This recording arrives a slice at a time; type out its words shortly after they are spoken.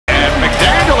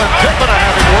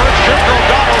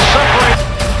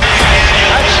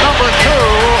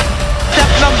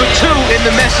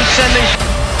sending.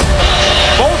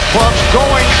 Both clubs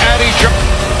going at each other.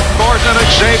 Gordon and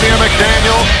Xavier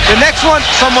McDaniel. The next one,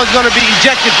 someone's going to be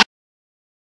ejected.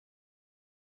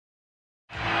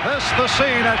 This the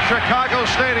scene at Chicago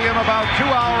Stadium about 2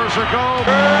 hours ago.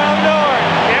 From North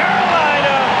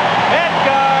Carolina, at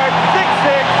guard,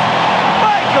 6'6",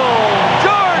 Michael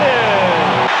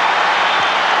Jordan.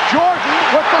 Jordan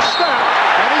with the step,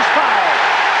 and he's fouled.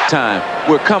 Time.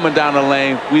 We're coming down the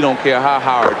lane. We don't care how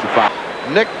hard you foul.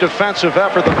 Nick defensive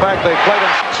effort, the fact they played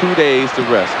him. 2 days to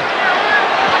rest.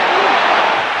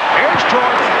 Here's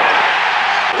Jordan.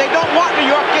 They don't want New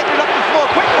York getting it up the floor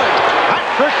quickly.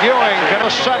 Patrick Ewing get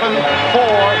a 7-4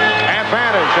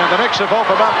 advantage, and the Knicks have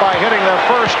opened up by hitting their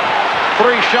first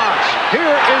 3 shots. Here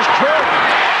is Jordan.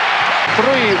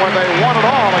 3 when they won it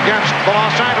all against the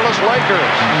Los Angeles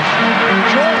Lakers.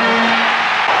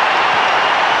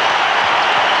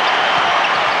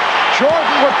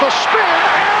 Jordan with the spin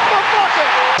and the bucket.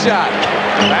 Shot.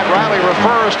 That rally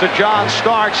refers to John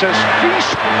Starks as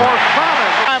feast or famine.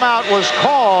 Timeout was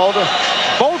called.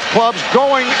 Both clubs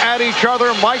going at each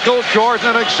other. Michael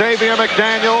Jordan and Xavier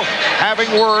McDaniel having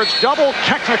words. Double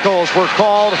technicals were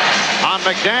called on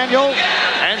McDaniel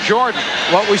and Jordan.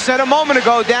 What we said a moment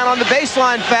ago down on the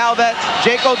baseline foul that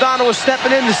Jake O'Donnell was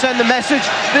stepping in to send the message.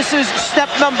 This is step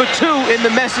number 2 in the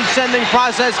message sending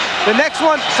process. The next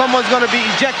one, someone's going to be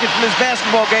ejected from this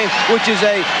basketball game, which is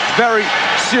a very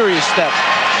serious step.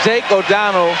 Jake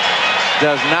O'Donnell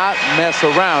does not mess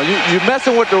around. You're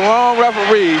messing with the wrong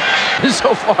referee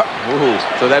so far. Ooh.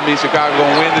 So that means Chicago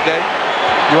gonna win today?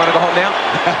 You want to go home now?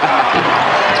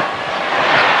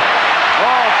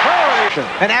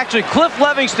 And actually, Cliff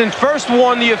Levingston first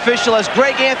warned the official as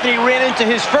Greg Anthony ran into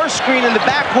his first screen in the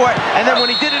backcourt, and then when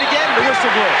he did it again, the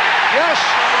whistle blew. Yes,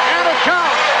 and a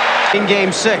count. In Game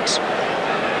 6.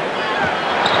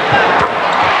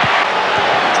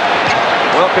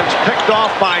 Wilkins picked off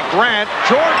by Grant.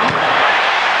 Jordan.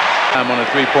 I'm on a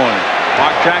 3-pointer.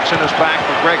 Mark Jackson is back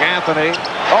for Greg Anthony.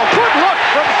 Oh, good look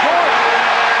from Jordan.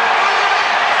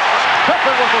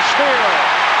 Pippen with a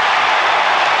steal.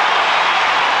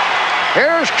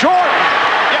 Here's Jordan.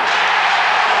 Yes.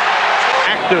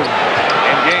 Active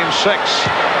in Game 6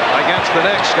 against the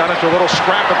Knicks. Got into a little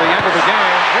scrap at the end of the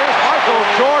game. Here's Michael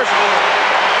Jordan.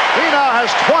 He now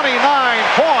has 29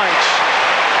 points.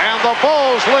 And the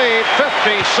Bulls lead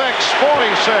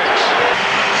 56-46.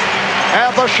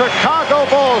 And the Chicago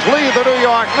Bulls lead the New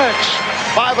York Knicks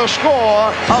by the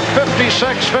score of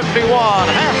 56-51.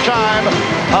 Halftime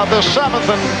of the 7th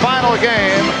and final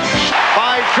game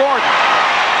by Jordan.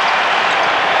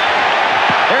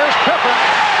 Here's Pippen.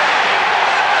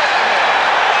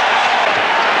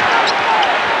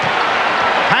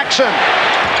 Paxson.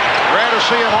 Rare to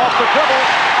see him off the dribble.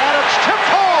 And it's tipped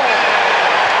home.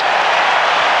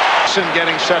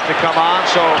 Getting set to come on,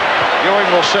 so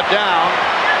Ewing will sit down.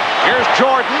 Here's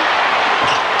Jordan.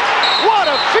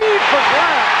 What a feed for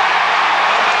Grant.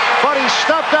 But he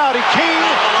stepped out. He came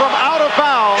from out of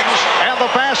bounds, and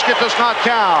the basket does not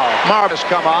count. Marv has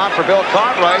come on for Bill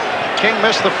Cartwright. King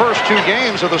missed the first 2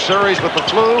 games of the series with the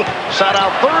flu. Sat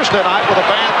out Thursday night with a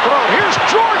bad throat. Here's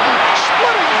Jordan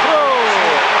splitting through.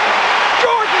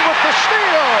 Jordan with the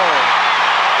steal.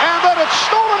 And then it's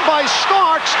stolen by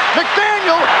Starks.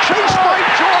 McDaniel chased by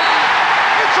Jordan.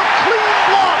 It's a clean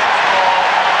block.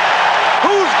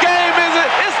 Whose game is it?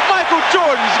 It's Michael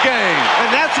Jordan's game.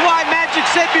 And that's why Magic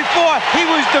said before he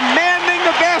was demanding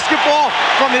the basketball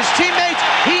from his teammates.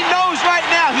 He knows right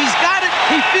now he's got it.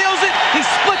 He feels it. He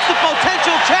splits the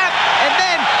potential trap. And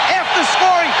then after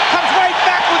scoring, comes right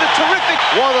back with a terrific.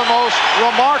 One of the most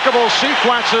remarkable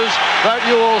sequences that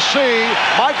you will see.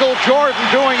 Michael Jordan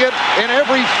doing it in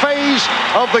every phase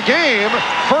of the game.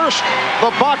 First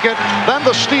the bucket, then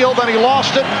the steal, then he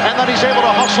lost it, and then he's able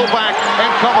to hustle back and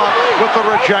come up with the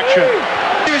rejection.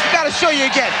 He's got to show you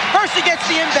again. First he gets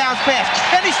the inbounds pass,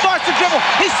 then he starts to dribble.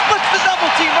 He splits the double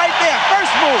team right there.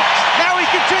 First move. Now he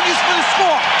continues for the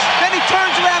score. Then he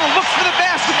turns around and looks for the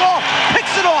basketball,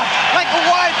 picks it off like a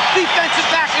wide defensive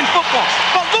back in football,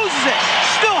 but loses it.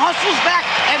 Still hustles back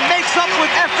and makes up with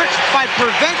effort by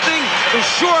preventing the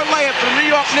sure layup for the New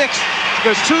York Knicks.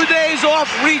 The 2 days off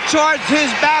recharged his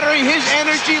battery. His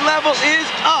energy level is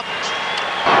up.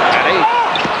 At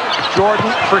 8,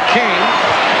 Jordan for King.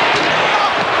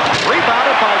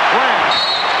 Rebounded by Grant.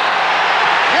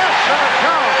 Yes, and a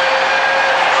count.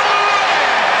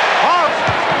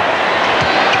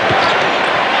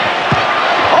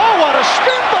 Oh, what a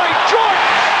spin by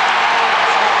Jordan.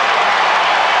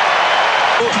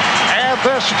 Add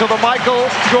this to the Michael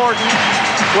Jordan.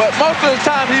 Well, most of the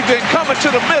time he's been coming to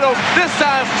the middle. This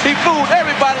time he fooled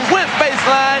everybody, went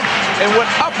baseline, and went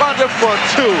up under for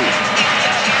 2.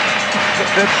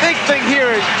 The big thing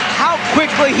here is how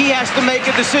quickly he has to make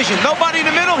a decision. Nobody in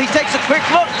the middle. He takes a quick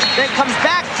look, then comes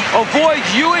back, avoids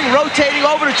Ewing, rotating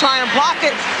over to try and block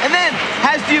it, and then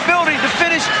has the ability to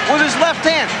finish with his left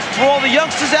hand. For all the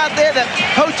youngsters out there that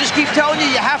coaches keep telling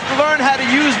you have to learn how to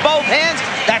use both hands,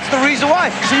 that's the reason why.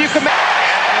 So you can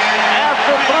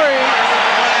After three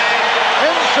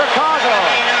in Chicago,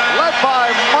 led by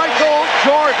Michael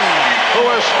Jordan, who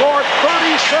has scored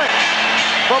 36.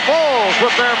 The Bulls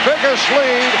with their biggest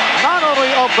lead, not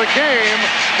only of the game,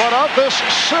 but of this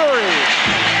series.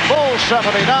 Bulls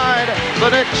 79, the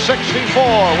Knicks 64.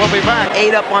 We'll be back.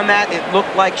 8 up on that. It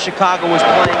looked like Chicago was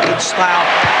playing good style.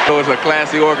 So it's a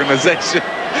classy organization.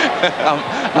 I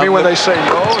mean, when they say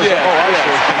no? Yeah. Oh, I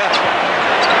see.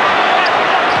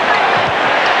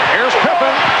 Here's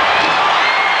Pippen.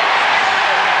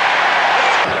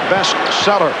 Best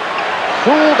seller.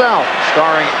 Fooled Out,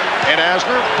 starring Ed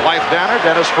Asner, Blythe Danner,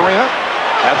 Dennis Farina.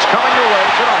 That's coming your way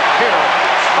tonight here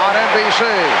on NBC.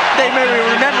 They maybe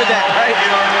remember that, right?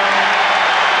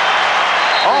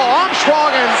 Oh,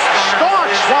 Armstrong and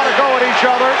Starks want to go at each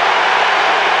other.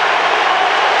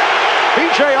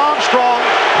 B.J. Armstrong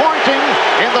pointing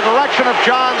in the direction of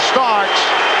John Starks.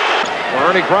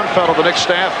 Ernie Grunfeld of the Knicks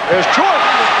staff. There's Jordan.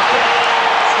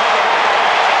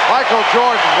 Michael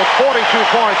Jordan with 42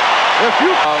 points. If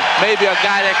you maybe a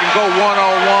guy that can go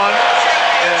one-on-one.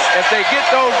 If they get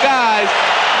those guys,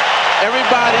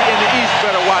 everybody in the East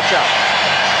better watch out.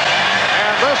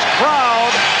 And this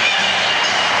crowd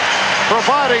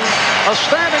providing a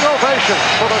standing ovation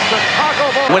for the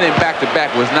Chicago Bulls. Winning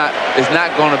back-to-back is not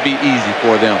going to be easy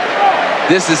for them.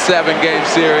 This is a 7-game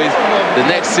series. The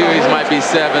next series might be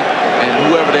 7, and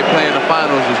whoever they play in the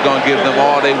finals is going to give them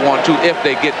all they want to if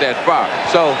they get that far.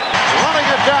 So running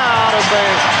it down as they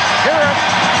hear it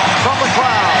from the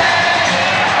crowd.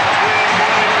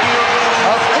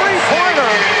 A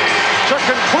three-pointer to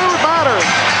conclude matters.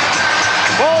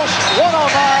 Bulls 109,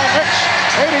 Knicks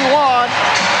 81.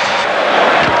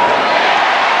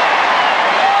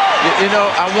 You know,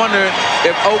 I wonder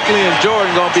if Oakley and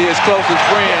Jordan going to be his closest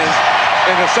friends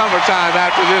in the summertime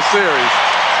after this series.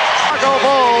 Chicago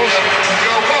Bulls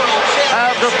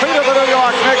have defeated the New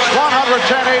York Knicks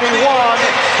 110-81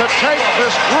 to take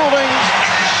this grueling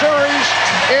series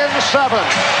in 7.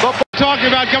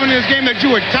 Talking about coming in this game that you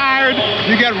were tired,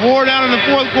 you got wore down in the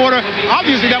fourth quarter.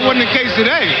 Obviously, that wasn't the case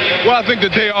today. Well, I think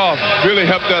the day off really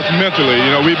helped us mentally.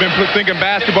 You know, we've been thinking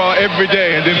basketball every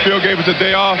day, and then Phil gave us a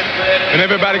day off, and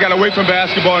everybody got away from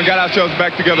basketball and got ourselves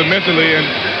back together mentally, and,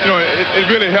 you know, it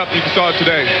really helped. You saw it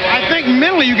today. I think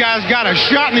mentally you guys got a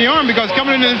shot in the arm because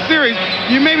coming into this series,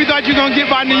 you maybe thought you were going to get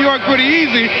by New York pretty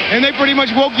easy, and they pretty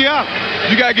much woke you up.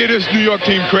 You got to give this New York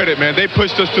team credit, man. They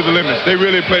pushed us to the limits. They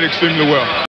really played extremely well.